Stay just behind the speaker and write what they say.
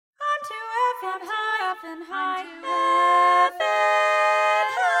effing high. Effing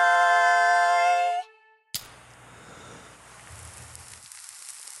high.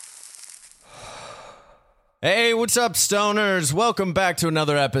 Hey, what's up, stoners? Welcome back to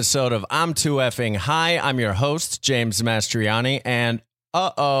another episode of I'm Too Effing High. I'm your host, James Mastriani, and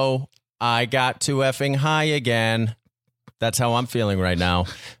I got too effing high again. That's how I'm feeling right now.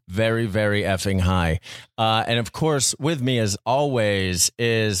 Very, very effing high. And of course, with me as always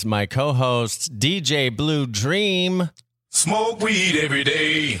is my co-host, DJ Blue Dream. Smoke weed every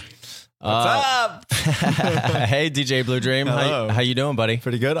day. What's up? Hey, DJ Blue Dream. Hello. How you doing, buddy?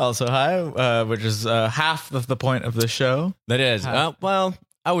 Pretty good. Also, hi, which is half of the point of the show. That is. Well,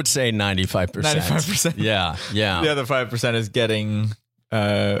 I would say 95%. 95%. Yeah. The other 5% is getting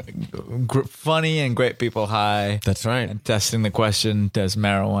funny and great people high. That's right. And testing the question, does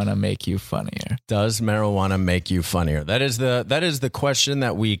marijuana make you funnier? Does marijuana make you funnier? That is the question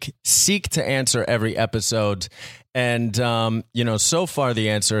that we seek to answer every episode. And, so far the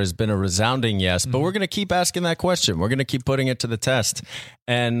answer has been a resounding yes, but we're going to keep asking that question. We're going to keep putting it to the test.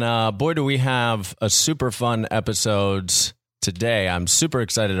 And boy, do we have a super fun episode today. I'm super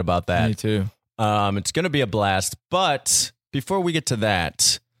excited about that. Me too. It's going to be a blast. But before we get to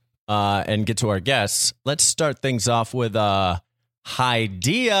that and get to our guests, let's start things off with a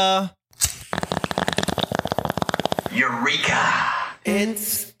idea. Eureka!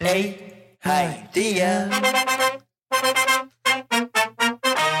 It's a idea.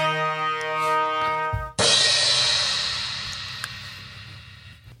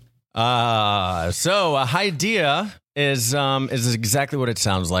 So a idea is exactly what it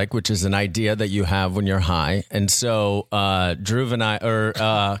sounds like, which is an idea that you have when you're high. And so Drew and I,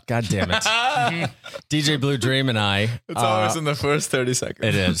 God damn it, DJ Blue Dream and I. It's always in the first 30 seconds.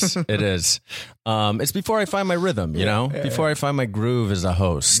 It is. It is. It's before I find my rhythm, before I find my groove as a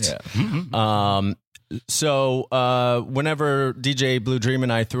host. Yeah. So whenever DJ Blue Dream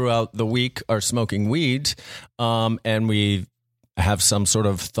and I throughout the week are smoking weed, and we have some sort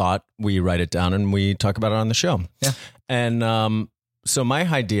of thought, we write it down and we talk about it on the show. Yeah. And so my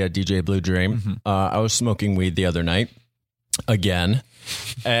idea, DJ Blue Dream, I was smoking weed the other night again,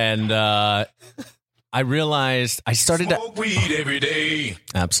 and I realized I started Smoke weed every day.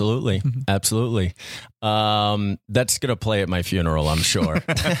 Absolutely. That's gonna play at my funeral, I'm sure.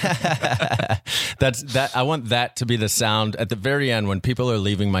 I want that to be the sound at the very end when people are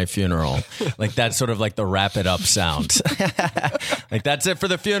leaving my funeral. Like that's sort of like the wrap it up sound. Like that's it for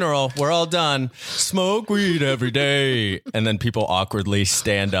the funeral. We're all done. Smoke weed every day, and then people awkwardly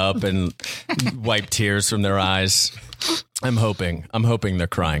stand up and wipe tears from their eyes. I'm hoping they're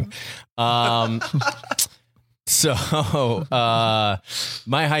crying. So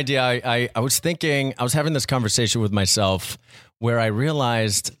my idea, I was thinking, I was having this conversation with myself where I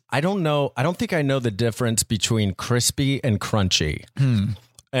realized I don't think I know the difference between crispy and crunchy. And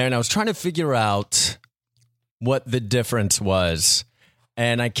I was trying to figure out what the difference was.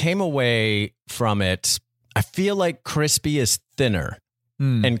 And I came away from it. I feel like crispy is thinner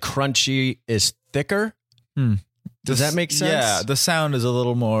and crunchy is thicker. Does that make sense? Yeah, the sound is a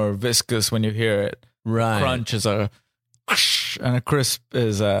little more viscous when you hear it. Right. Crunch is a and a crisp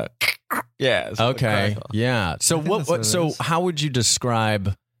is a yeah. Okay. Yeah. So what it so is. how would you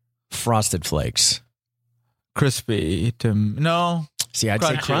describe Frosted Flakes? Crispy to no. See, I'd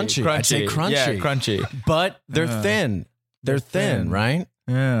say crunchy. I'd say crunchy. Yeah, crunchy. But they're thin. They're thin, right?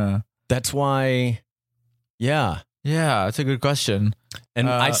 Yeah. That's why. Yeah. Yeah, it's a good question. And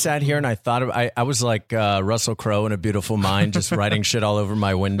I sat here and I thought I was like Russell Crowe in A Beautiful Mind, just writing shit all over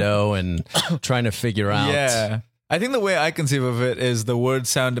my window and trying to figure out. Yeah. I think the way I conceive of it is the words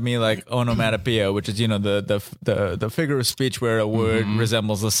sound to me like onomatopoeia, which is, the figure of speech where a word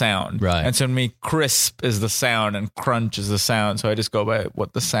resembles the sound. Right. And so to me, crisp is the sound and crunch is the sound. So I just go by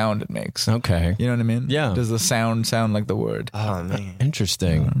what the sound it makes. Okay. You know what I mean? Yeah. Does the sound like the word? Oh, man.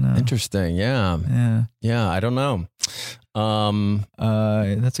 Interesting. Interesting. Yeah. Yeah. Yeah. I don't know.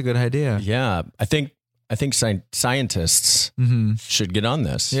 That's a good idea. Yeah. I think scientists should get on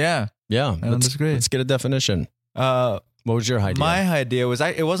this. Yeah. Yeah. I don't disagree. Let's get a definition. What was your idea? My idea was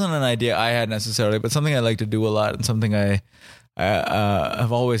it wasn't an idea I had necessarily, but something I like to do a lot and something I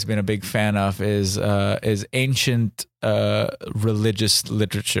have always been a big fan of is ancient religious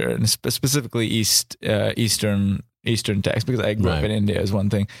literature, and specifically Eastern texts, because I grew up in India is one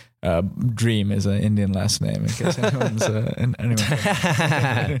thing. Dream is an Indian last name. In case anyone's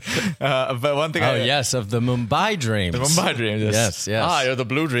but one thing. Oh yes, of the Mumbai Dreams. The Mumbai Dreams. Yes, yes. Ah, you're the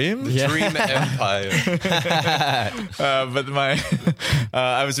Blue Dream. Yeah. Dream Empire. But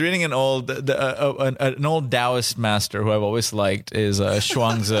I was reading an old Taoist master who I've always liked is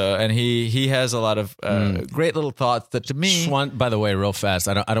Zhuangzi, and he has a lot of great little thoughts that to me. By the way, real fast,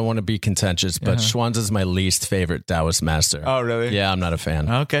 I don't want to be contentious, but Schwanz is my least favorite Taoist master. Oh, really? Yeah, I'm not a fan.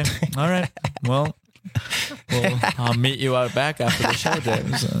 Okay. All right. Well, I'll meet you out back after the show,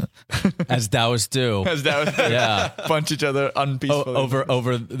 James. As Taoists do. As Taoists Yeah. punch each other unpeacefully.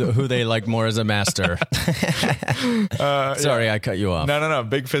 Over who they like more as a master. Sorry, I cut you off. No.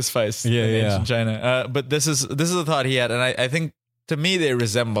 Big fist fights in ancient China. But this is a thought he had, and I think to me they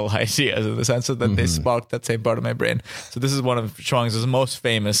resemble ideas in the sense that they spark that same part of my brain. So this is one of Zhuangzi's most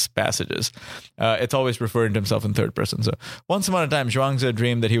famous passages. It's always referring to himself in third person. So once upon a time, Zhuangzi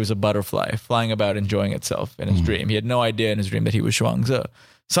dreamed that he was a butterfly flying about enjoying itself in his dream. He had no idea in his dream that he was Zhuangzi.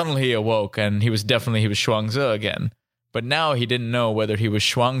 Suddenly he awoke and he was Zhuangzi again. But now he didn't know whether he was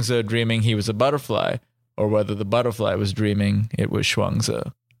Zhuangzi dreaming he was a butterfly or whether the butterfly was dreaming it was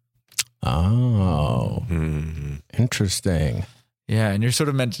Zhuangzi. Oh, interesting. Yeah, and you're sort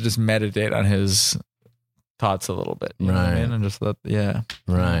of meant to just meditate on his thoughts a little bit. You know what I Right. mean? And just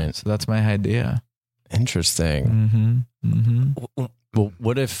Right. So that's my idea. Interesting. Mm-hmm. Well,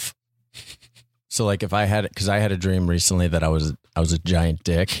 what if? So, like, if I had, because I had a dream recently that I was a giant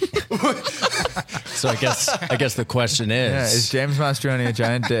dick. So I guess the question is, Yeah, is James Mastroni a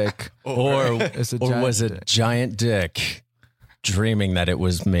giant dick? or Is a or giant was a dick? giant dick dreaming that it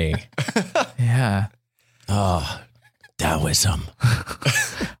was me? Yeah. Oh, Taoism.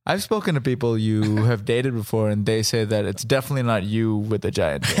 I've spoken to people you have dated before, and they say that it's definitely not you with a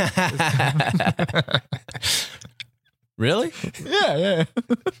giant dick. Really? Yeah.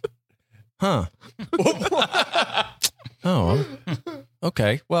 Huh. Oh.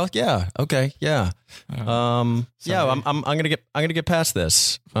 Okay. Well, yeah. Okay. Yeah. Yeah. I'm gonna get past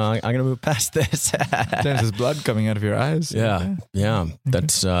this. I'm gonna move past this. There's blood coming out of your eyes. Yeah. Yeah.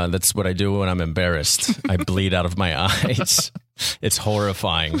 That's what I do when I'm embarrassed. I bleed out of my eyes. It's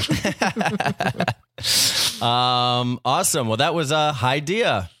horrifying. Awesome. Well, that was a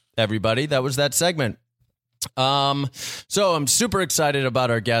idea, everybody. That was that segment. So I'm super excited about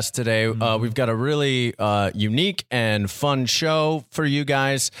our guest today. We've got a really unique and fun show for you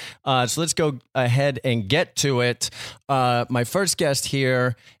guys. So let's go ahead and get to it. My first guest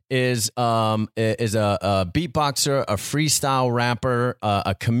here is a beatboxer, a freestyle rapper,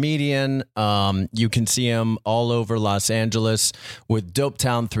 a comedian. You can see him all over Los Angeles with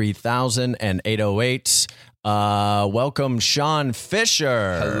Dopetown 3000 and 808s. Welcome, Sean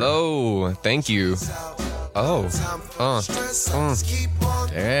Fisher. Hello, thank you. Oh,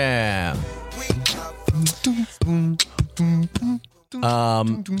 Damn.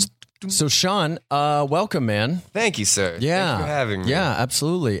 So Sean, welcome, man. thank you, sir. Yeah. Thanks for having me. Yeah,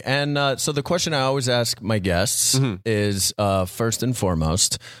 absolutely. And so the question I always ask my guests is, first and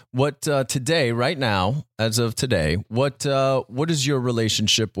foremost, what today, right now, as of today, what is your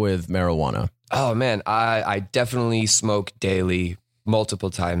relationship with marijuana? Oh man, I definitely smoke daily, multiple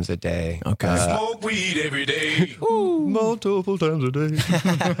times a day. Okay. Smoke weed every day. Multiple times a day.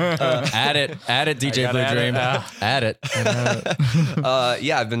 Add it, DJ Blue Dream. Add it.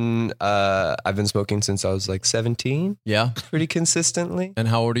 Yeah, I've been smoking since I was like 17, Yeah. pretty consistently. And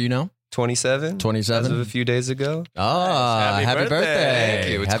how old are you now? 27. 27? As of a few days ago. Oh, happy birthday. Thank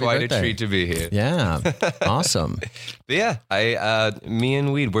you. It's Happy quite birthday. a treat to be here. Yeah. Awesome. But yeah, me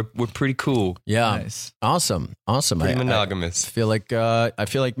and weed, we're pretty cool. Yeah. Nice. Awesome. Pretty monogamous. I feel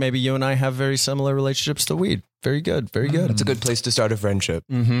like maybe you and I have very similar relationships to weed. Very good. Very good. It's a good place to start a friendship.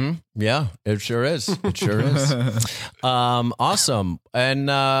 Mm-hmm. Yeah, it sure is. It sure is. Awesome. And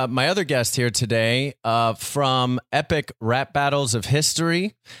my other guest here today, from Epic Rap Battles of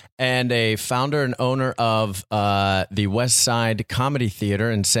History and a founder and owner of the West Side Comedy Theater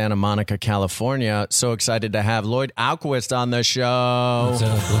in Santa Monica, California. So excited to have Lloyd Alquist on the show. What's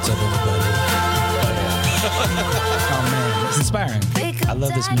up, everybody? Oh man, it's inspiring. I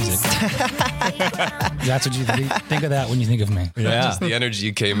love this music. That's what you think of that when you think of me. Yeah. Just the energy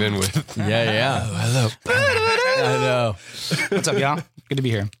you came in with. Yeah. Hello. I know. What's up, y'all? Good to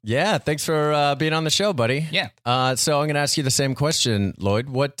be here. Yeah, thanks for being on the show, buddy. Yeah. So I'm going to ask you the same question, Lloyd.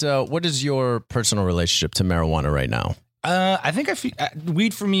 What is your personal relationship to marijuana right now? I think I feel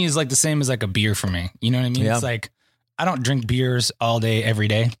weed for me is like the same as like a beer for me. You know what I mean? Yeah. It's like I don't drink beers all day, every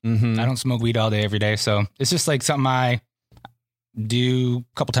day. Mm-hmm. I don't smoke weed all day, every day. So it's just like something I do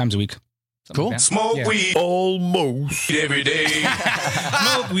a couple times a week. Cool. like that. Smoke Yeah. weed Almost. every day.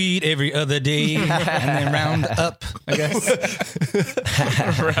 Smoke weed every other day, and then round up. I guess.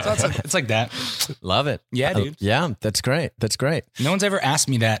 So it's like that. Love it. Yeah, dude. Yeah, that's great. That's great. No one's ever asked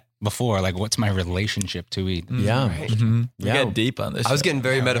me that before. Like, what's my relationship to weed? Yeah. We Yeah. get deep on this. I was shit. getting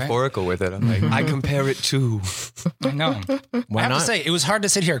very metaphorical with it. I'm like, I compare it to. I know. Why I have not? to say, it was hard to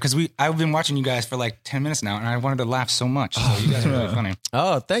sit here because I've been watching you guys for like 10 minutes now, and I wanted to laugh so much. So you guys are really funny.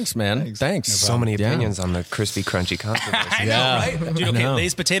 Oh, thanks, man. Thanks. So many Yeah. opinions on the crispy, crunchy controversy. I Yeah. know, right? Dude, I okay, know.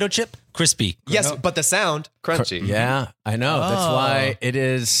 Lay's potato chip, crispy. Yes, but the sound, crunchy. Yeah, I know. That's why it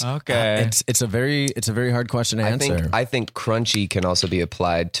is. Okay. It's a very hard question to answer. I think crunchy can also be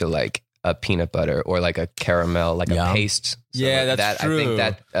applied to like a peanut butter or like a caramel, like Yeah. a paste. Yeah, that's that, I true. think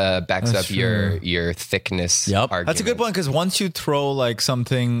that backs That's up your thickness. Yep. argument. That's a good point because once you throw like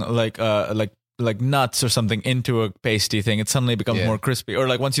something like nuts or something into a pasty thing, it suddenly becomes Yeah. more crispy. Or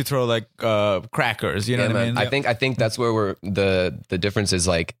like once you throw like crackers, you know Yeah, what I man. mean? I think that's where the difference is.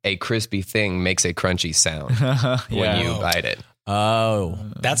 Like a crispy thing makes a crunchy sound when you bite it. oh,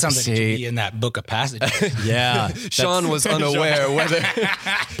 That sounds like it See. should be in that book of passages. yeah. Sean was unaware whether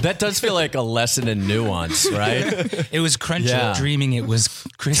That does feel like a lesson in nuance, right? It was crunchy, Yeah. dreaming it was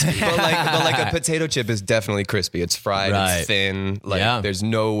crispy. but like a potato chip is definitely crispy. It's fried, Right. it's thin. Like Yeah. there's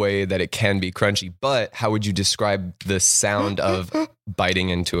no way that it can be crunchy. But how would you describe the sound of biting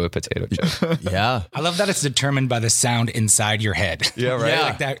into a potato chip? Yeah. I love that it's determined by the sound inside your head. Yeah, right. Yeah.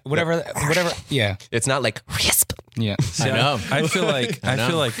 Like that, whatever. Yeah. It's not like crisp. Yeah. I know. I feel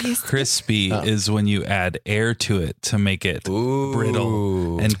like crispy is when you add air to it to make it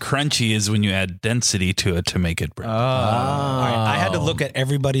brittle, and crunchy is when you add density to it to make it brittle. All right, I had to look at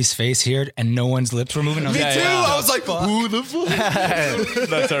everybody's face here, and no one's lips were moving. I was like, I was like, who the fuck?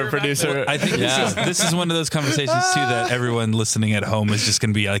 That's our producer. I think this is one of those conversations too that everyone listening at home is just going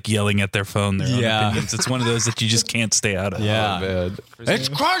to be like yelling at their phone their own Yeah. opinions. It's one of those that you just can't stay out of. Yeah. Man. It's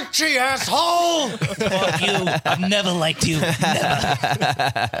crunchy, asshole. fuck you. I've never liked you. Big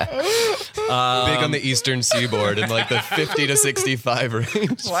on the eastern seaboard in like the 50 to 65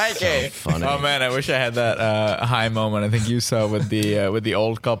 range. Funny. Oh man, I wish I had that high moment. I think you saw with the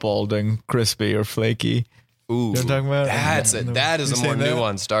old couple doing crispy or flaky. Ooh, You know what I'm talking about? that is a You more seen that?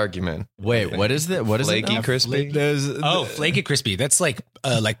 nussed argument. Wait, what is that? What is Flaky it? now? crispy. There's Oh, flaky crispy. That's like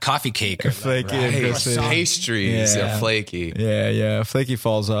coffee cake. Or flaky and Hey, crispy. pastries Yeah. are flaky. Yeah. Flaky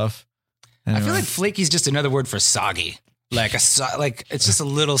falls off. I feel like flaky is just another word for soggy. Like like it's just a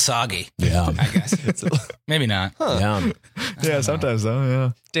little soggy. Yeah. I guess. Maybe not. Yeah. Yeah, sometimes though. Yeah.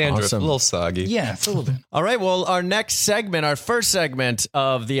 Dandruff, Awesome. a little soggy. Yeah, it's a little bit. All right. Well, our next segment, our first segment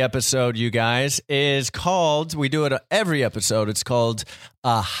of the episode, you guys, is called, we do it every episode. It's called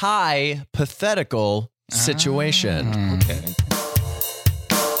a hypothetical situation. Okay.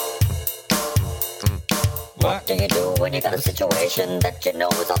 What do you do when you got a situation that you know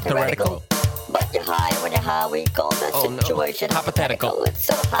is all theoretical? But you're high when you're high, we call that situation hypothetical. It's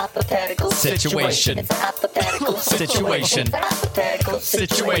a hypothetical situation. It's a hypothetical situation. It's a hypothetical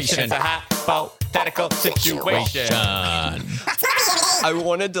situation. It's a hypothetical situation. I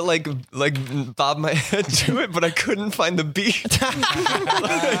wanted to like bob my head to it, but I couldn't find the beat.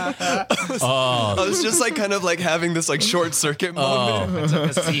 I was just like kind of like having this like short circuit moment.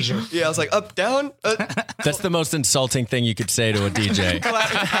 A seizure. Yeah, I was like up, down, That's the most insulting thing you could say to a DJ.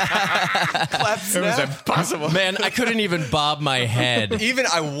 clap, snap. Impossible. Man, I couldn't even bob my head. Even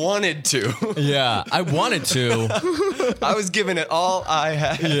I wanted to. Yeah, I wanted to. I was giving it all I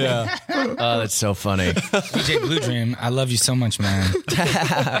had. Yeah. Oh, that's so funny. DJ Blue Dream, I love you so much, man.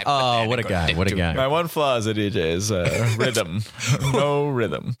 Oh, what a guy. What a guy. My one flaw as a DJ is rhythm. No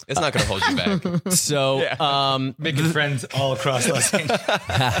rhythm. It's not going to hold you back. So, Making friends all across Los Angeles.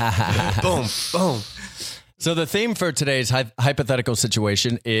 Boom, boom. so the theme for today's hypothetical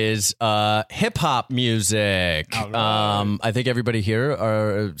situation is hip hop music. I think everybody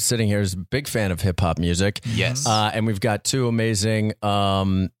here sitting here is a big fan of hip hop music. Yes. And we've got two amazing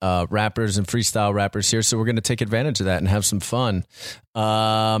rappers and freestyle rappers here, so we're going to take advantage of that and have some fun.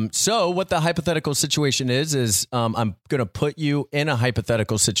 So what the hypothetical situation is I'm going to put you in a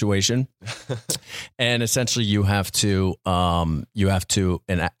hypothetical situation, and essentially you have to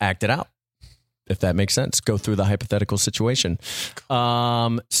act it out. If that makes sense, go through the hypothetical situation.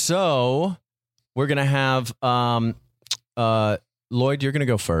 So we're going to have Lloyd, you're going to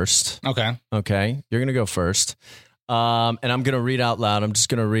go first. Okay. Okay. You're going to go first. And I'm going to read out loud. I'm just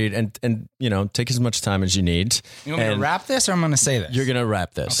going to read and take as much time as you need. You want me to And rap this or I'm going to say this? You're going to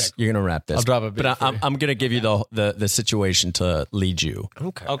wrap this. Okay. You're going to wrap this. I'll drop a beat But for I'm going to give you the situation to lead you.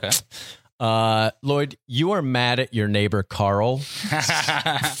 Okay. Lloyd, you are mad at your neighbor Carl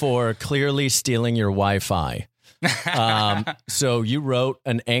for clearly stealing your Wi-Fi. So you wrote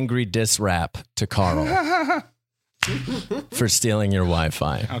an angry diss rap to Carl for stealing your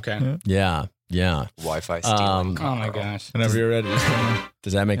Wi-Fi. Okay. Yeah. Wi-Fi stealing. Oh my gosh. Whenever you're ready.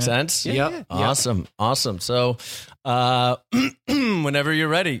 Does that make sense? Yep. Awesome. So, whenever you're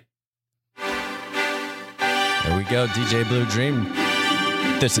ready. There we go. DJ Blue Dream.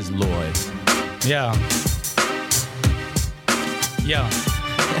 This is Lloyd. Yeah.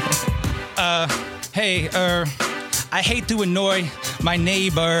 Hey, I hate to annoy my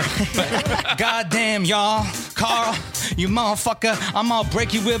neighbor, but goddamn y'all, Carl, you motherfucker, I'm gonna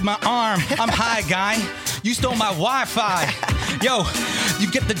break you with my arm. I'm high, guy. You stole my Wi-Fi. Yo, you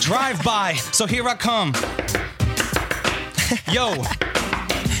get the drive-by, so here I come. Yo.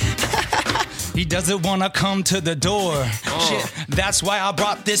 He doesn't want to come to the door. Shit, that's why I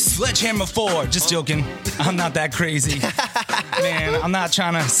brought this sledgehammer for. Just joking. I'm not that crazy. Man, I'm not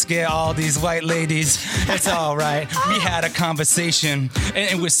trying to scare all these white ladies. It's all right. We had a conversation,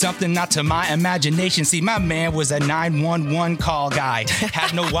 and it was something not to my imagination. See, my man was a 911 call guy.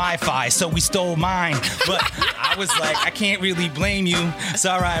 Had no Wi-Fi, so we stole mine. But I was like, I can't really blame you. It's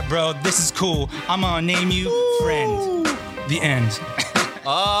all right, bro. This is cool. I'm going to name you friend. The end.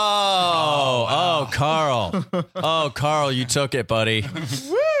 Oh, Carl. Oh, Carl, you took it, buddy.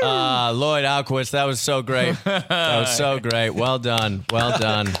 Lloyd Alquist, that was so great. That was so great. Well done.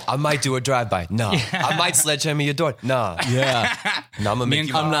 I might do a drive-by. No. I might sledgehammer your door. No. Yeah. No, I'm gonna make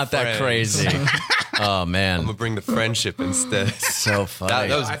you. I'm not that crazy. Oh, man. I'm gonna bring the friendship instead. So funny.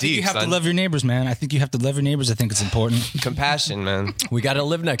 That was I think deep. you have son. to love your neighbors, man. I think you have to love your neighbors. I think it's important. Compassion, man. We got to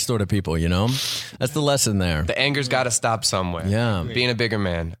live next door to people, you know? That's the lesson there. The anger's got to stop somewhere. Yeah. Being a bigger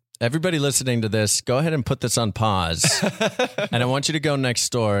man. Everybody listening to this, go ahead and put this on pause. And I want you to go next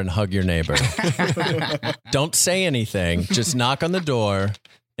door and hug your neighbor. Don't say anything. Just knock on the door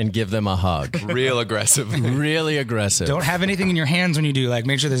and give them a hug. Real aggressive. Really aggressive. Don't have anything in your hands when you do. Like,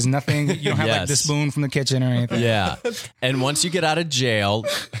 make sure there's nothing. You don't have like the Yes. spoon from the kitchen or anything. Yeah. And once you get out of jail,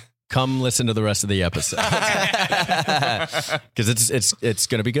 come listen to the rest of the episode. Because it's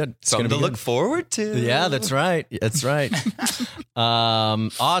going to be good. It's Something gonna to be look good. forward to. Yeah, that's right. That's right.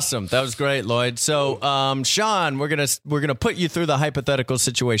 Awesome. That was great, Lloyd. So, Sean, we're gonna put you through the hypothetical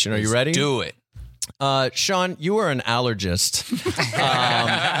situation. Are you ready? Do it. Sean, you are an allergist,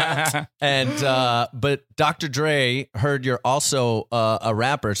 but Dr. Dre heard you're also a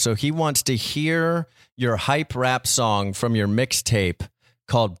rapper, so he wants to hear your hype rap song from your mixtape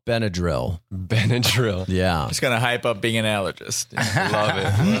called Benadryl. Benadryl. Yeah, Just gonna hype up being an allergist. Love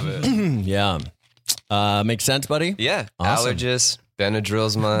it. yeah. Makes sense, buddy? Yeah. Awesome. Allergist.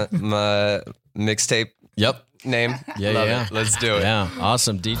 Benadryl's my mixtape Yep. name. Yeah, Love yeah. it. Let's do it. Yeah,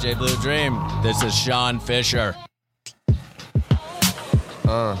 awesome. DJ Blue Dream. This is Sean Fisher.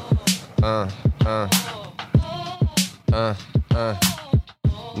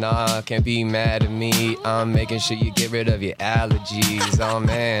 Nah, can't be mad at me. I'm making sure you get rid of your allergies. Oh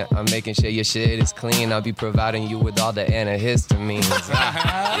man, I'm making sure your shit is clean. I'll be providing you with all the antihistamines.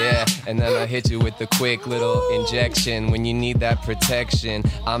 Yeah, and then I hit you with the quick little injection when you need that protection.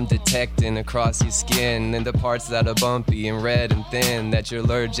 I'm detecting across your skin and the parts that are bumpy and red and thin that you're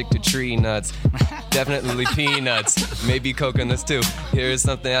allergic to tree nuts. Definitely peanuts, maybe coconuts too. Here's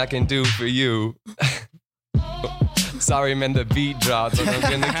something I can do for you. Sorry, man, the beat dropped, but I'm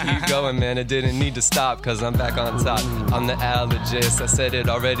gonna keep going, man. It didn't need to stop, cause I'm back on top. I'm the allergist, I said it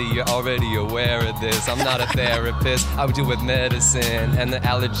already, you're already aware of this. I'm not a therapist, I would do with medicine, and the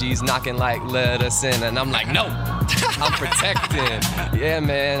allergies knocking like lettuce in, and I'm like, no, I'm protecting. Yeah,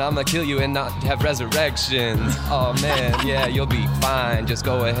 man, I'ma kill you and not have resurrections. Oh, man, yeah, you'll be fine. Just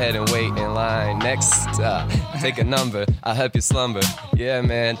go ahead and wait in line. Next, take a number, I'll help you slumber. Yeah,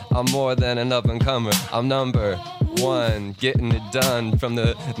 man, I'm more than an up-and-comer. I'm number one, getting it done from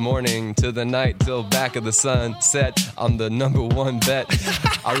the morning to the night till back of the sunset. I'm the number one vet.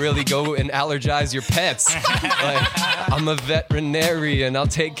 I really go and allergize your pets. Like, I'm a veterinarian. I'll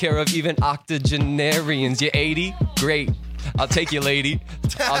take care of even octogenarians. You 80? Great. I'll take you, lady.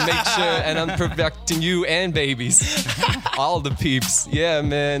 I'll make sure, and I'm protecting you and babies. All the peeps. Yeah,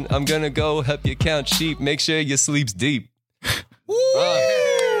 man. I'm gonna go help you count sheep. Make sure your sleep's deep.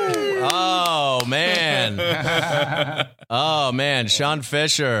 Oh, Oh man. Oh man, Sean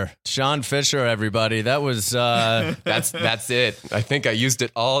Fisher, everybody. That was That's it. I think I used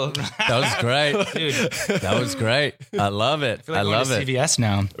it all. that was great, dude. That was great. I love it. I love it. CVS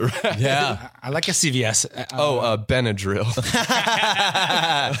now. Yeah. I like a CVS. Benadryl.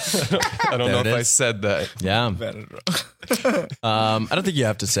 I don't know if I said that. Yeah. I don't think you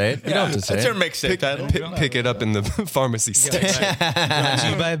have to say it. You don't have to say That's it. your mixtape title. Pick it up in the pharmacy section. Brought to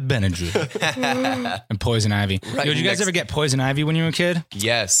you by Benadryl and Poison Ivy. Yo, did you guys ever get Poison Ivy when you were a kid?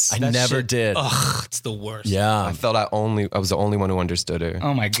 Yes. I never shit- did. Ugh, it's the worst. Yeah. I felt I was the only one who understood her.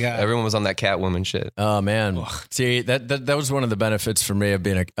 Oh my god. Everyone was on that Catwoman shit. Oh man. See, that was one of the benefits for me of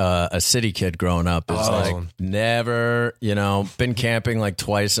being a city kid growing up. Is like never, been camping like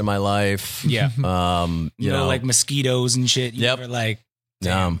twice in my life. Yeah. You know, like mosquitoes and shit. You Yep. never like.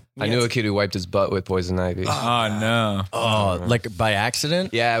 I knew a kid who wiped his butt with poison ivy. Oh no. Oh, like by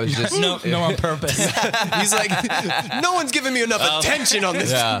accident? Yeah, it was just No, on purpose. He's like, no one's giving me enough attention on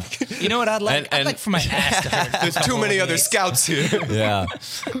this. Yeah. You know what I'd like? I'd like for my ass to hurt. There's too many other scouts here. Yeah.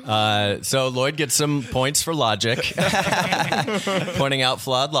 So Lloyd gets some points for logic. Pointing out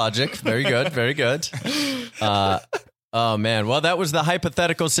flawed logic. Very good. Very good. Oh man, well that was the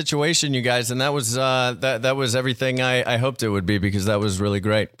hypothetical situation, you guys, and that was that was everything I hoped it would be, because that was really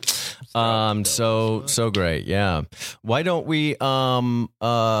great. So great, yeah. Why don't we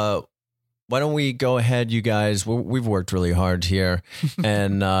go ahead, you guys? We've worked really hard here,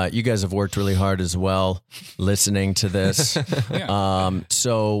 and you guys have worked really hard as well, listening to this.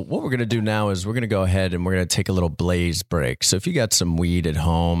 So what we're going to do now is we're going to go ahead and we're going to take a little blaze break. So if you got some weed at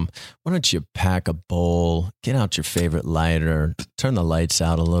home, why don't you pack a bowl, get out your favorite lighter, turn the lights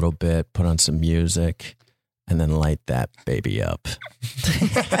out a little bit, put on some music, and then light that baby up.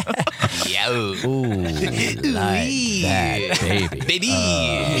 Ooh, light that baby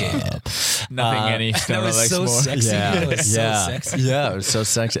up. Nothing any stoner likes so more. sexy. Yeah, It was so sexy. Yeah, it was so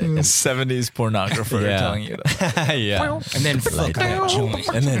sexy. 70s pornographer Yeah. telling you that. Yeah. And then fuck that joint.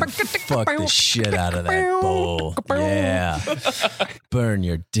 And then fuck the shit out of that bowl. Yeah. Burn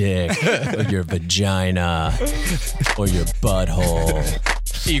your dick or your vagina or your butthole.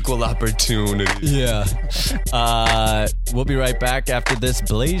 Equal opportunity. Yeah. We'll be right back after this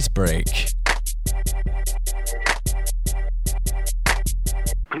blaze break.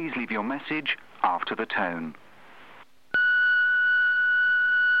 Please leave your message after the tone.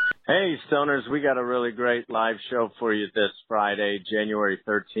 Hey, Stoners, we got a really great live show for you this Friday, January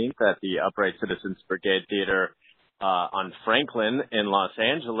 13th at the Upright Citizens Brigade Theater on Franklin in Los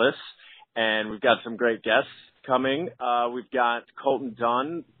Angeles. And we've got some great guests coming. We've got Colton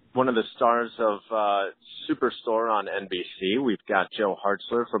Dunn, one of the stars of Superstore on NBC. We've got Joe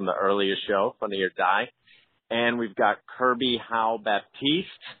Hartzler from the earliest show, Funny or Die. And we've got Kirby Howe Baptiste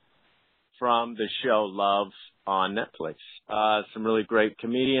from the show Love on Netflix. Some really great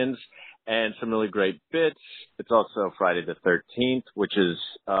comedians and some really great bits. It's also Friday the 13th, which is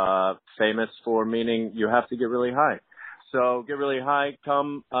famous for meaning you have to get really high. So get really high.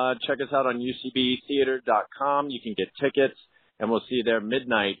 Come check us out on ucbtheater.com. You can get tickets, and we'll see you there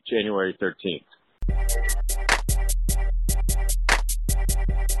midnight, January 13th.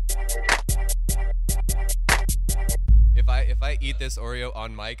 If I eat this Oreo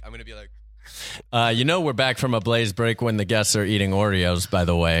on mic, I'm gonna be like, We're back from a blaze break when the guests are eating Oreos, by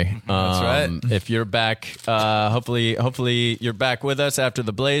the way. That's right. If you're back, hopefully you're back with us after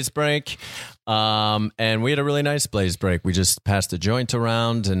the blaze break. And we had a really nice blaze break. We just passed a joint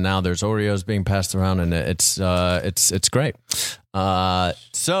around, and now there's Oreos being passed around, and it's great.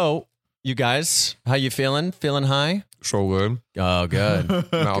 So you guys, how you feeling? Feeling high? so good. Oh, good.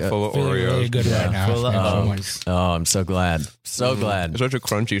 Mouthful of Feeling really Oreos. good right now. Oh, I'm so glad. So glad. It's such a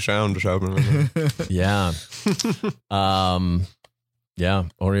crunchy sound just happening. Yeah. Yeah,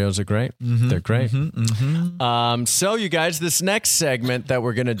 Oreos are great. They're great. So you guys, this next segment that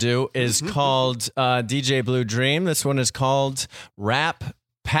we're going to do is called DJ Blue Dream. This one is called Rap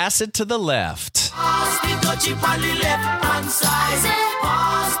Pass It to the Left.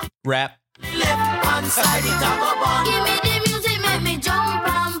 Rap.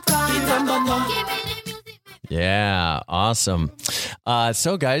 Yeah, awesome.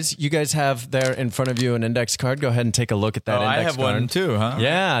 So, guys, you guys have there in front of you an index card. Go ahead and take a look at that index I have card. one too, huh?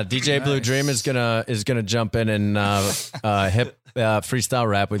 Yeah, DJ Blue Dream is gonna jump in and freestyle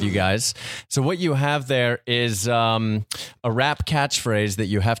rap with you guys. So what you have there is a rap catchphrase that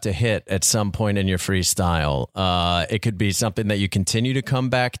you have to hit at some point in your freestyle. It could be something that you continue to come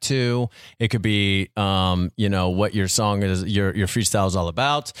back to. It could be, what your song is, your freestyle is all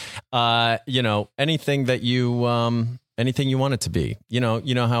about. Anything that you, anything you want it to be. You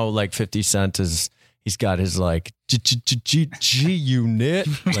know how like 50 Cent is. He's got his like G unit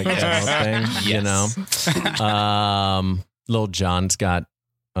like thing, yes. Lil Jon's got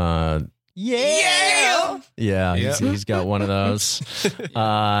he's got one of those.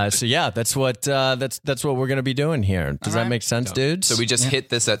 So yeah, that's what we're gonna be doing here. Does that make sense, dudes? So we just hit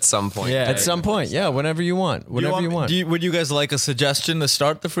this at some point. Yeah, at some point. Yeah, whenever you want. Whenever you want. Would you guys like a suggestion to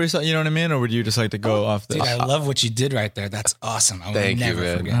start the freestyle? You know what I mean, or would you just like to go off the? Dude, I love what you did right there. That's awesome. I will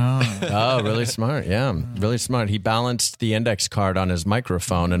never forget. Oh, really smart. Yeah, really smart. He balanced the index card on his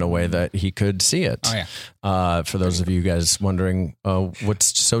microphone in a way that he could see it. Oh yeah. For those of you guys wondering,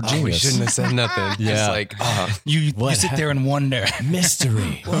 what's so genius? We shouldn't have said nothing. Yeah. Just like, you sit there and wonder.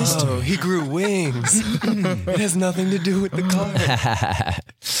 Mystery. Whoa, he grew wings. It has nothing to do with the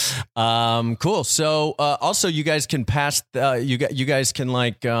car. Cool. So also you guys can pass. You guys can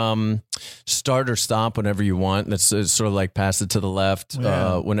like start or stop whenever you want. That's sort of like pass it to the left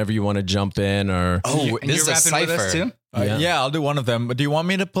whenever you want to jump in or. This is a cipher too. Yeah, I'll do one of them. But do you want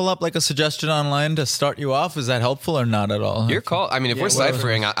me to pull up like a suggestion online to start you off? Is that helpful or not at all? Your call. I mean, if we're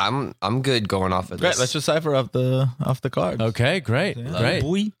ciphering, I'm good going off of this. Great, let's just cipher off the card. Okay, great, great.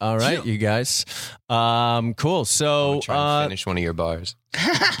 Boy. All right, you guys. Cool. So try and finish one of your bars.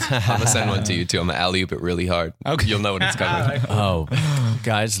 I'm gonna send one to you too. I'm gonna alley-oop it really hard. Okay. You'll know when it's coming.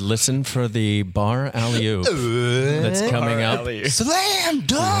 Guys, listen for the bar alley-oop that's coming up. Slam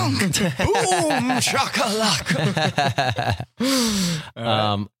dunk. Boom shakalaka.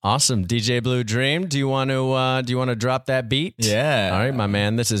 Awesome, DJ Blue Dream. Do you want to drop that beat? Yeah. All right, my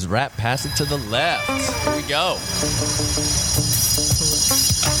man. This is Rap Pass It to the Left. Here we go. You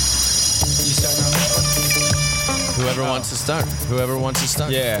start on that one? Whoever wants to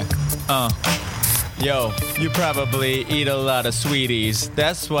start. Yeah. Yo, you probably eat a lot of sweeties.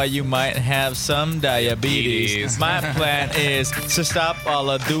 That's why you might have some diabetes. My plan is to stop all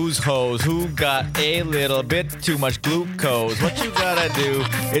of those hoes who got a little bit too much glucose. What you gotta do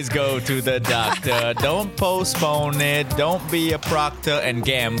is go to the doctor. Don't postpone it. Don't be a proctor and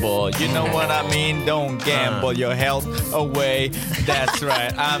gamble. You know what I mean? Don't gamble your health away. That's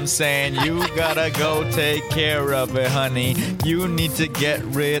right. I'm saying you gotta go take care of it, honey. You need to get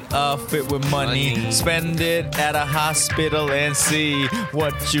rid of it with money. Spend it at a hospital and see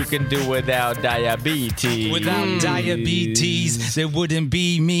what you can do without diabetes. Without diabetes, there wouldn't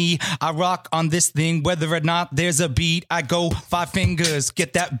be me. I rock on this thing, whether or not there's a beat. I go 5 fingers,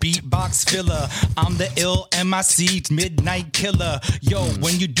 get that beatbox filler. I'm the ill MIC midnight killer. Yo,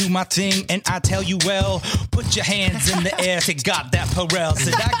 when you do my thing and I tell you well, put your hands in the air. Say, got that Perel.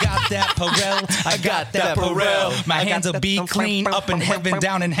 Said, I got that Perel. I got that Perel. My hands will be clean up in heaven,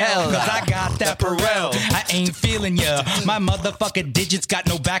 down in hell. Cause I got that Perel. I ain't feeling ya. My motherfucking digits got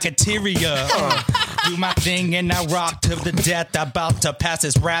no bacteria. Do my thing and I rock to the death. About to pass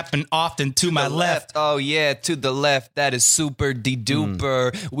this rapping often to my left. Oh yeah, to the left. That is super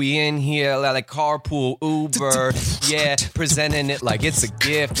de-duper. We in here like carpool Uber. Yeah, presenting it like it's a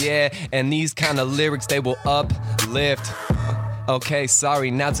gift. Yeah, and these kind of lyrics, they will uplift. Okay, sorry,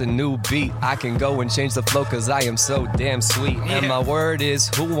 now it's a new beat. I can go and change the flow cause I am so damn sweet. And my word is,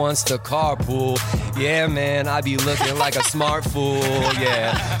 who wants to carpool? Yeah, man, I be looking like a smart fool.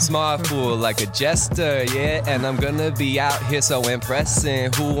 Yeah, smart fool like a jester. Yeah, and I'm gonna be out here so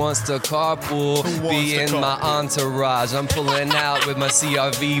impressing. Who wants to carpool? Be in my entourage. I'm pulling out with my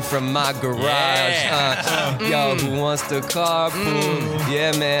CRV from my garage. Yo, who wants to carpool?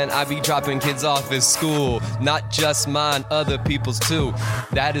 Yeah, man, I be dropping kids off at school. Not just mine, other people's too.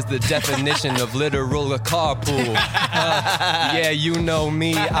 That is the definition of literal carpool. Yeah, you know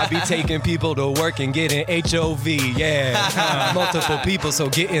me. I be taking people to work and getting HOV. Yeah, multiple people, so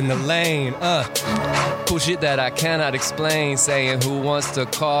get in the lane. Cool shit that I cannot explain. Saying who wants to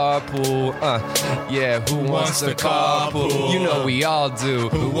carpool? Yeah, who wants to carpool? You know we all do.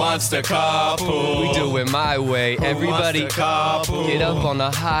 Who wants to carpool? We do it my way. Everybody carpool. Get up on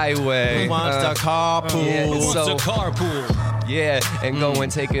the highway. Who wants to carpool? Yeah, Who wants to carpool? Yeah, and go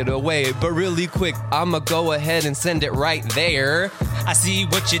and take it away. But really quick, I'ma go ahead and send it right there. I see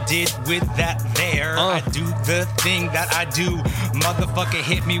what you did with that there. I do the thing that I do. Motherfucker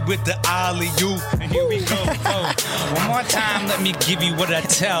hit me with the alley-oop. And Here we go. One more time, let me give you what I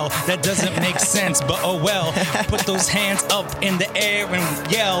tell. That doesn't make sense, but oh well. Put those hands up in the air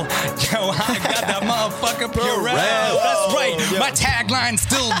and yell. Yo, I got that motherfucker Purell. That's right. My tagline's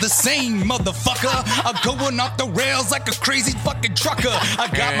still the same, motherfucker. I'm going off the rails like a crazy fucking trucker. I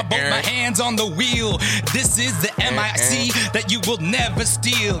got both my hands on the wheel. This is the MIC that you will never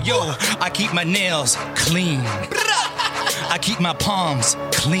steal. Yo, I keep my nails clean. I keep my palms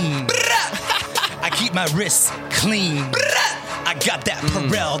clean. I keep my wrists clean. I got that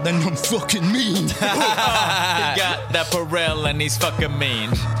Purell, then I'm fucking mean. He got that Purell and he's fucking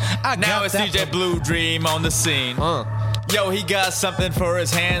mean. Now it's DJ Blue Dream on the scene. Yo, he got something for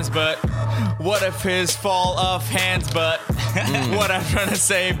his hands, but what if his fall off hands, but what I'm trying to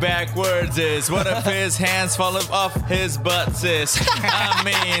say backwards is, what if his hands fall off his butt, sis? I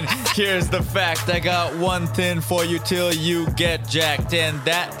mean, here's the fact. I got one thing for you till you get jacked, and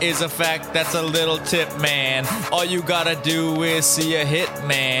that is a fact. That's a little tip, man. All you gotta do is see a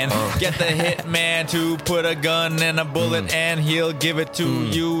hitman. Get the hitman to put a gun in a bullet, and he'll give it to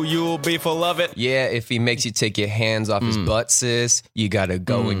you. You'll be full of it. Yeah, if he makes you take your hands off his butt, sis, you gotta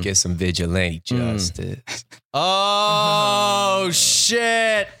go and get some vigilante justice. Oh,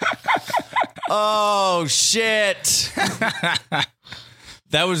 shit. Oh, shit.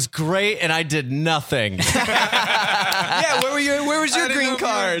 That was great, and I did nothing. Yeah, where was your green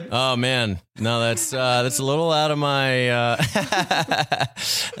card? Oh man, no, that's a little out of my.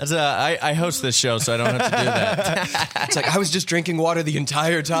 I host this show, so I don't have to do that. It's like I was just drinking water the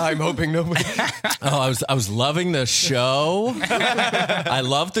entire time, hoping nobody. Oh, I was loving the show. I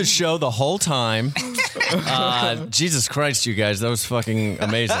loved the show the whole time. Jesus Christ, you guys, that was fucking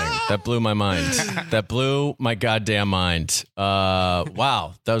amazing. That blew my mind. That blew my goddamn mind.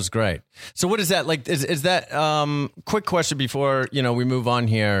 Wow, that was great. So what is that like? Is that quick question before we move on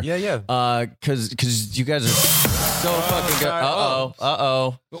here? Yeah. Because you guys are so fucking good.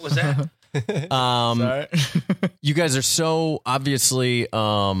 Uh-oh. What was that? Sorry. You guys are so obviously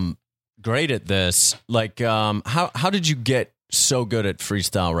great at this. Like, how did you get so good at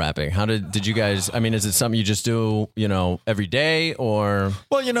freestyle rapping? How did you guys? I mean, is it something you just do, every day, or?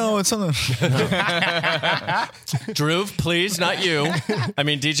 Well, it's something. Drew, please, not you. I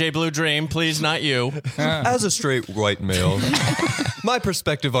mean, DJ Blue Dream, please, not you. As a straight white male, my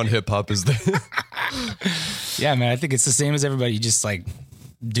perspective on hip hop is that. Yeah, man, I think it's the same as everybody. You just like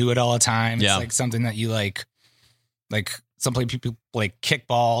do it all the time. It's like something that you like some people like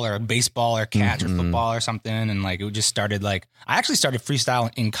kickball or baseball or catch or football or something. And like, it just started I actually started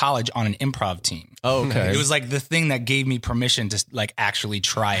freestyling in college on an improv team. Oh, okay. It was like the thing that gave me permission to like actually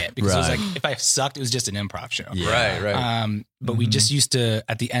try it, because it was like, if I sucked, it was just an improv show. Yeah. Right. But we just used to,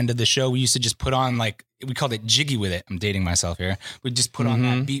 at the end of the show, we used to just put on we called it Jiggy With It. I'm dating myself here. We just put on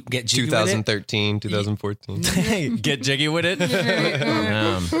that beat, get jiggy 2013, with it. 2014. Get jiggy with it.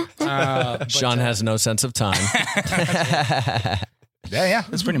 Sean has no sense of time. Yeah,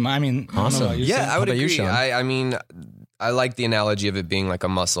 that's pretty much. I mean, awesome. I would agree. I mean, I like the analogy of it being like a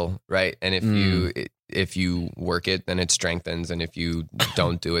muscle, right? And if you work it, then it strengthens, and if you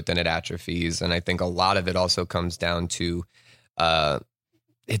don't do it, then it atrophies. And I think a lot of it also comes down to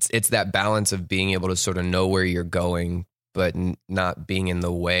it's that balance of being able to sort of know where you're going, but not being in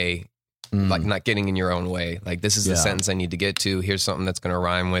the way, like not getting in your own way. Like, this is the sentence I need to get to. Here's something that's going to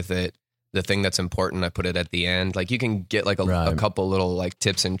rhyme with it. The thing that's important, I put it at the end. Like, you can get like a couple little like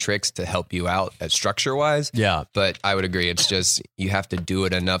tips and tricks to help you out at structure wise. Yeah. But I would agree. It's just, you have to do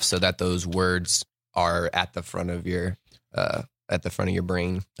it enough so that those words are at the front of your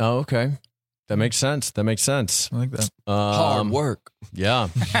brain. Oh, okay. That makes sense. I like that. Hard work. Yeah.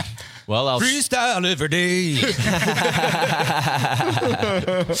 Well, I'll freestyle every day.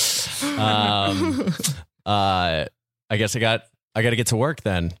 I guess I got to get to work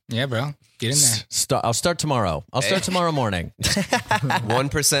then. Yeah, bro. Get in there. I'll start tomorrow. I'll start tomorrow morning.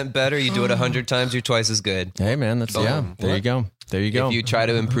 1% better. You do it 100 times, you're twice as good. Hey, man. There you go. If you try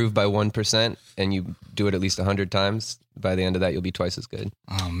to improve by 1% and you do it at least 100 times, by the end of that, you'll be twice as good.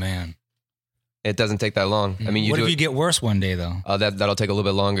 Oh, man. It doesn't take that long. I mean, what if you get worse one day, though? That'll take a little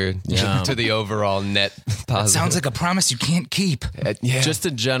bit longer to the overall net positive. That sounds like a promise you can't keep. Yeah. Just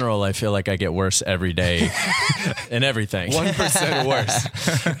in general, I feel like I get worse every day in everything. 1% worse.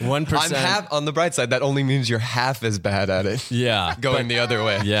 1%. On the bright side, that only means you're half as bad at it. Yeah. Going the other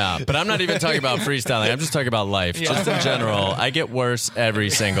way. Yeah. But I'm not even talking about freestyling. I'm just talking about life. Yeah. Just in general, I get worse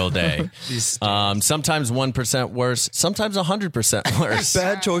every single day. Sometimes 1% worse. Sometimes 100% worse.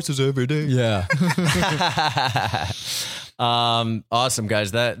 Bad choices every day. Yeah. Awesome,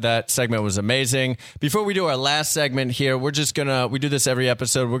 guys. That segment was amazing. Before we do our last segment here, we do this every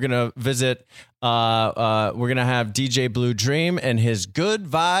episode. We're gonna visit. We're gonna have DJ Blue Dream and his Good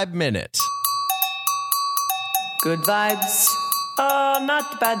Vibe Minute. Good vibes. Oh,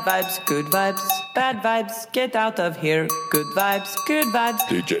 not bad vibes. Good vibes. Bad vibes. Get out of here. Good vibes. Good vibes.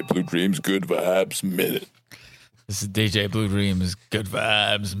 DJ Blue Dream's Good Vibes Minute. This is DJ Blue Dream's Good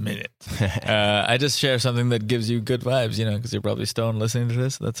Vibes Minute. I just share something that gives you good vibes, because you're probably stoned listening to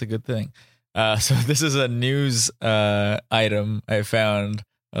this. That's a good thing. So this is a news item I found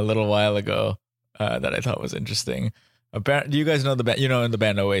a little while ago that I thought was interesting. Do you guys know the band? In the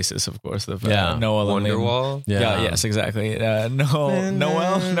band Oasis, of course. Noel and Wonderwall. Liam. Yeah. Yes, exactly. Noel and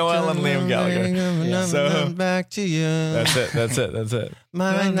Liam Gallagher. So back to you. That's it.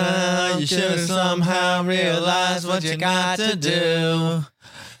 By now, you should have somehow realized what you got to do.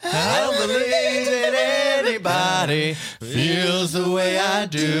 I don't believe that anybody feels the way I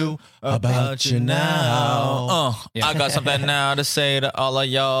do about you now. I got something now to say to all of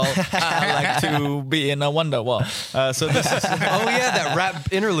y'all. I like to be in a Wonderwall. So this is that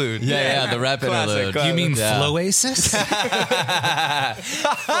rap interlude. Yeah, the rap interlude. You mean Floasis?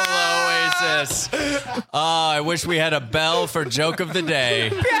 Floasis. Oh, I wish we had a bell for joke of the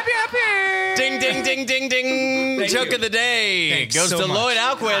day. Ding, ding, ding, ding, ding. Joke of the day. Thanks goes so to much. Lloyd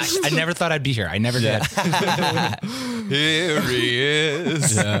Alquist. I never thought I'd be here. I never did. Here he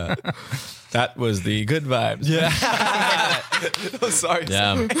is. Yeah. That was the good vibes. Yeah. Sorry.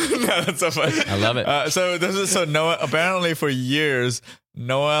 Yeah. No, that's so funny. I love it. So Noel, apparently for years,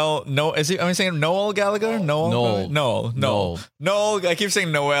 Noel saying Noel Gallagher? Noel. I keep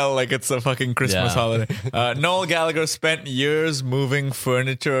saying Noel like it's a fucking Christmas holiday. Noel Gallagher spent years moving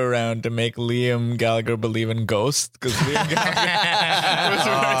furniture around to make Liam Gallagher believe in ghosts because Liam Gallagher was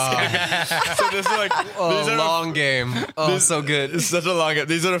really scared. So this is like these are long game. So good. It's such a long game.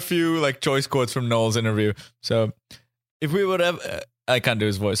 These are a few like choice quotes from Noel's interview. So if we would have I can't do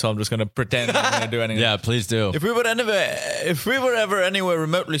his voice, so I'm just gonna pretend I'm gonna do anything. Yeah, please do. If we were ever anywhere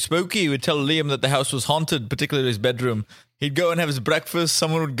remotely spooky, we'd tell Liam that the house was haunted, particularly his bedroom. He'd go and have his breakfast.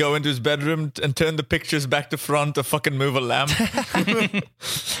 Someone would go into his bedroom and turn the pictures back to front to fucking move a lamp. He'd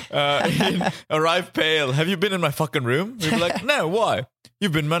arrive pale. Have you been in my fucking room? We'd be like, no, why?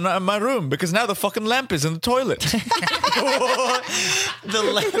 You've been in my room because now the fucking lamp is in the toilet. The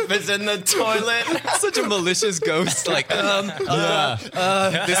lamp is in the toilet. Such a malicious ghost. Like,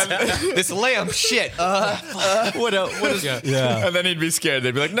 this lamp, shit. What is? Yeah. And then he'd be scared.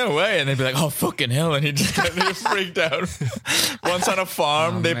 They'd be like, no way. And they'd be like, oh, fucking hell. And he'd just get freaked out. Once on a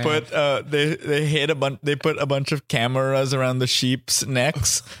farm, they put they put a bunch of cameras around the sheep's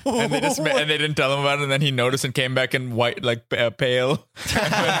necks, and they didn't tell him about it. And then he noticed and came back in white, like pale.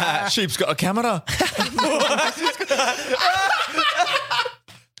 Sheep's got a camera.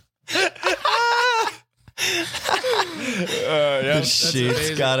 The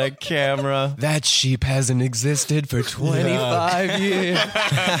sheep's got a camera. That sheep hasn't existed for 25 years.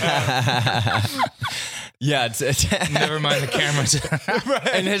 Yeah, it's Never mind the cameras.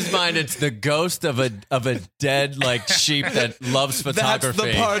 in his mind, it's the ghost of a dead like sheep that loves photography.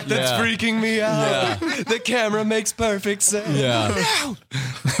 That's the part that's freaking me out. Yeah. The camera makes perfect sense. Yeah.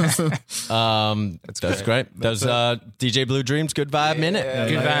 That's great. That was DJ Blue Dream's Good Vibe Minute.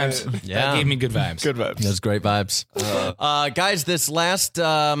 Good vibes. Yeah. That gave me good vibes. Good vibes. Those great vibes. Guys, this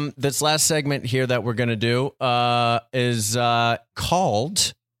last segment here that we're gonna do is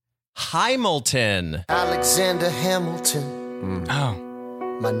called Hamilton. Alexander Hamilton. Oh.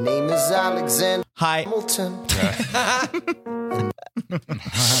 My name is Alexander Hamilton.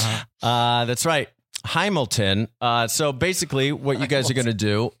 That's right. Hamilton. So basically what you guys are going to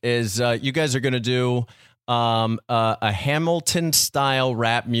do is you guys are going to do a Hamilton style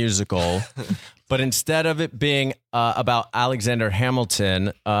rap musical. But instead of it being about Alexander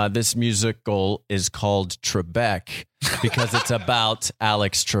Hamilton, this musical is called Trebek because it's about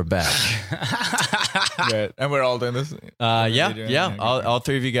Alex Trebek. Right. And we're all doing this? Yeah. All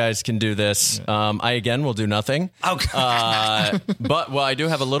three of you guys can do this. I, again, will do nothing. Okay. But I do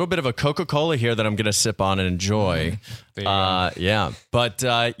have a little bit of a Coca-Cola here that I'm going to sip on and enjoy. Yeah. But,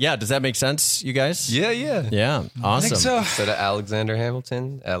 does that make sense, you guys? Yeah. Yeah. Awesome. I think so. Instead of Alexander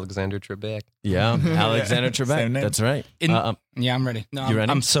Hamilton, Alexander Trebek. Yeah. Alexander Trebek. Same name. That's right. Yeah, I'm ready. No, You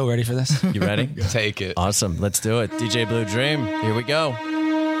ready? I'm so ready for this. You ready? Take it. Awesome. Let's do it. DJ Blue Dream. Here we go.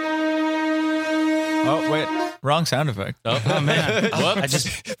 Oh, wait. Wrong sound effect. Oh man. Whoops. I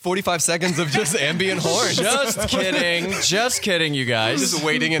just 45 seconds of just ambient horns. Just kidding. Just kidding, you guys. Just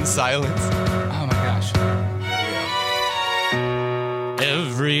waiting in silence. Oh my gosh.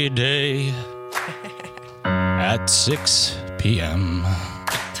 Every day, At 6 p.m.,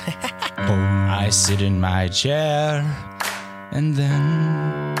 I sit in my chair and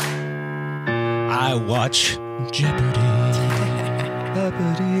then I watch Jeopardy.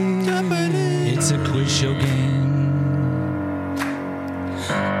 It's a quiz show game.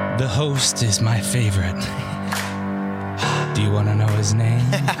 The host is my favorite. Do you want to know his name?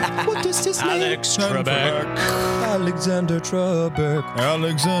 What is his name? Alex Trebek. Alexander Trebek.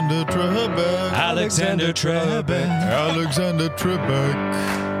 Alexander Trebek. Alexander Trebek. Alexander Trebek.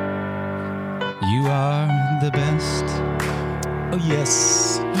 You are the best. Oh,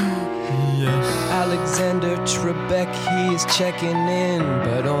 yes. Yes. Alexander Trebek, he is checking in,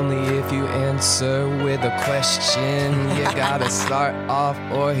 but only if you answer with a question. You gotta start off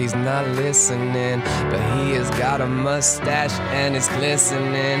or he's not listening, but he has got a mustache and it's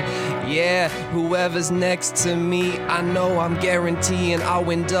glistening. Yeah, whoever's next to me, I know I'm guaranteeing I'll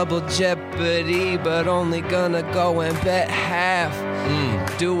win double jeopardy, but only gonna go and bet half.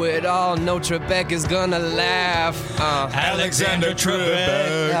 Do it all, no Trebek is gonna laugh. Alexander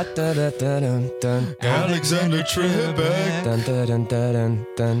Trebek. Alexander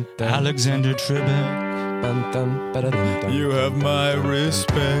Trebek. Alexander Trebek. You have my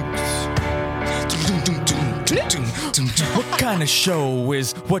respect. What kind of show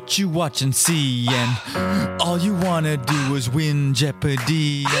is what you watch and see? And all you wanna do is win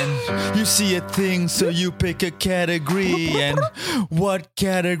Jeopardy. And you see a thing, so you pick a category. And what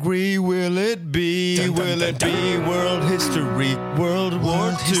category will it be? Will it be world history, World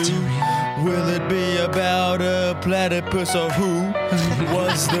War II? Will it be about a platypus or who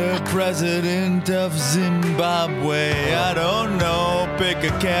was the president of Zimbabwe? I don't know. Pick a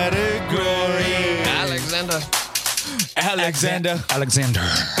category. Alexander. Alexander. Alexander.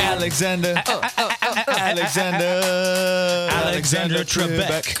 Alexander. Alexander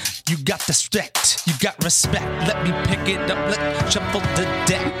Trebek. You got the respect. You got respect. Let me pick it up. Let shuffle the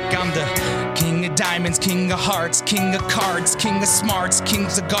deck. I'm the king of diamonds, king of hearts, king of cards, king of smarts,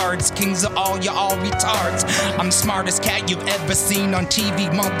 kings of guards, kings of all y'all retards. I'm the smartest cat you've ever seen on TV,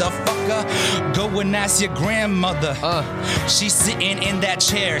 motherfucker. Go and ask your grandmother. She's sitting in that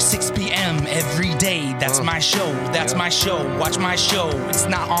chair 6 p.m. every day. That's my show. That's my show. Watch my show. It's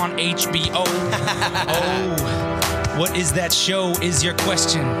not on HBO. Oh, what is that show is your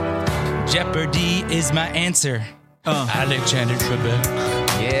question. Jeopardy is my answer. Alexander Trebek.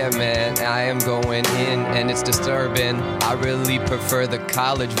 Yeah, man, I am going in and it's disturbing. I really prefer the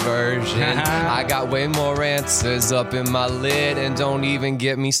college version. I got way more answers up in my lid, and don't even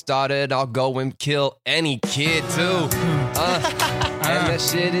get me started. I'll go and kill any kid too. And that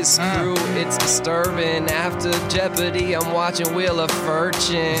shit is screw. It's disturbing. After Jeopardy, I'm watching Wheel of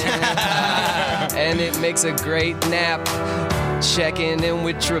Fortune, and it makes a great nap. Checking in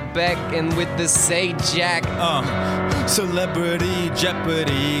with Trebek and with the Say Jack. Celebrity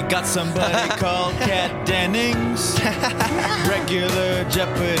Jeopardy. Got somebody called Kat Dennings. Regular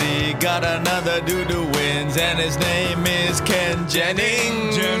Jeopardy. Got another dude who wins, and his name is Ken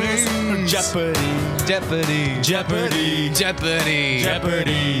Jennings. Jeopardy. Jeopardy. Jeopardy. Jeopardy.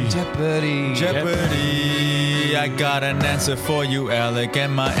 Jeopardy. Jeopardy. Jeopardy. I got an answer for you, Alec,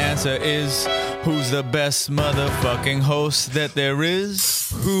 and my answer is: who's the best motherfucking host that there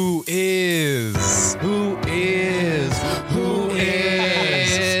is? Who is? Who is? Who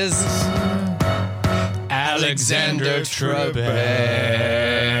is? Alexander Trebek.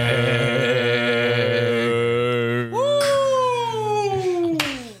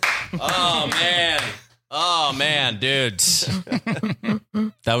 Oh man, dudes.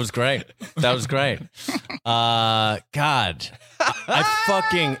 That was great. That was great. God.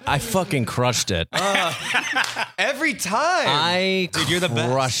 I fucking crushed it. Every time. Dude, you're the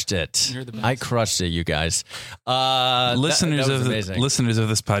best. Crushed it. You're the best. I crushed it, you guys. Listeners of this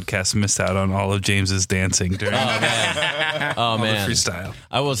podcast missed out on all of James's dancing during all the freestyle.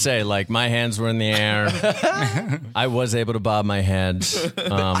 I will say, like, my hands were in the air. I was able to bob my head.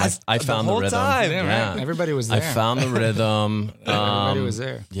 I found the rhythm. Time. Yeah. Everybody was there. I found the rhythm. Everybody was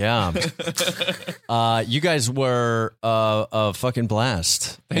there. Yeah. You guys were a fucking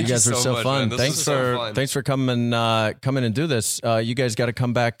blast. Thank you guys you were so so much, fun. man. This was so fun. Thanks for coming and do this. You guys got to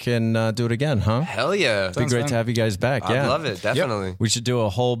come back and do it again, huh? Hell yeah. It'd be great to have you guys back. I Yeah, love it. Definitely. Yep. We should do a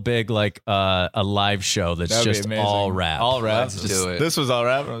whole big a live show that's That'd be just amazing. all rap. All rap. Let's do it. This was all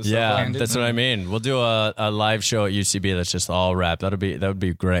rap. It was so Yeah, fun. that's what I mean. We'll do a live show at UCB that's just all rap. That would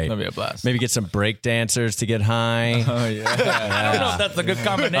be great. That'd be a blast. Maybe get some break dancers to get high. Oh yeah. I don't know if that's a good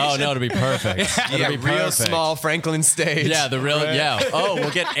combination. Oh no, it'll be perfect. It'll Yeah, be real perfect. small Franklin stage. Yeah, the real Yeah. Oh,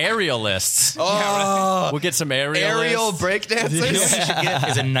 we'll get aerialists. We'll get some aerialists. Aerial breakdancers. You know what we should get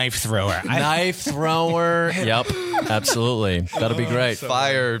is a knife thrower. Knife thrower. Yep. Absolutely. That'll be great.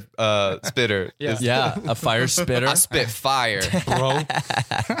 Fire spitter. Yeah. A fire spitter. I spit fire, bro.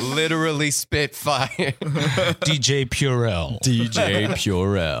 Literally spit fire. DJ Purell. DJ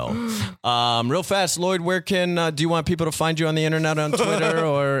Purell. Real fast, Lloyd, where can do you want people to find you on the internet, on Twitter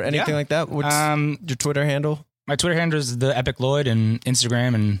or anything like that? What's your Twitter handle? My Twitter handle is the Epic Lloyd and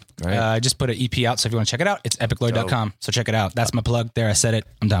Instagram, and I just put an EP out. So if you want to check it out, it's epiclloyd.com. So check it out. That's my plug there. I said it.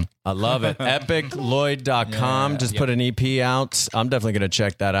 I'm done. I love it. epiclloyd.com. Just put an EP out. I'm definitely going to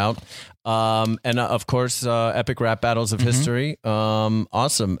check that out. And of course, Epic Rap Battles of History.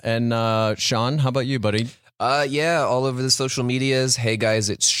 Awesome. And Sean, how about you, buddy? Yeah, all over the social medias. Hey guys,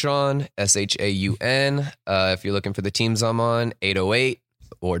 it's Sean, SHAUN. If you're looking for the teams I'm on, 808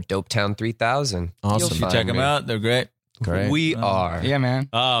 or Dopetown 3000. Awesome. You check them out. They're great. Great. We are. Yeah, man.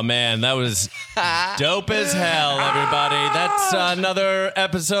 Oh, man, that was dope as hell, everybody. That's another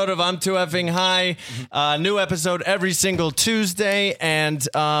episode of I'm Too Effing High. New episode every single Tuesday. And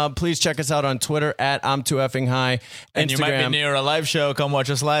please check us out on Twitter at I'm Too Effing High. And you might be near a live show. Come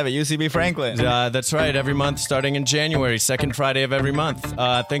watch us live at UCB Franklin. That's right. Every month starting in January, second Friday of every month.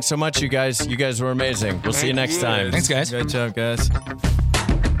 Thanks so much, you guys. You guys were amazing. We'll see you next time. Thanks, guys. Good job, guys.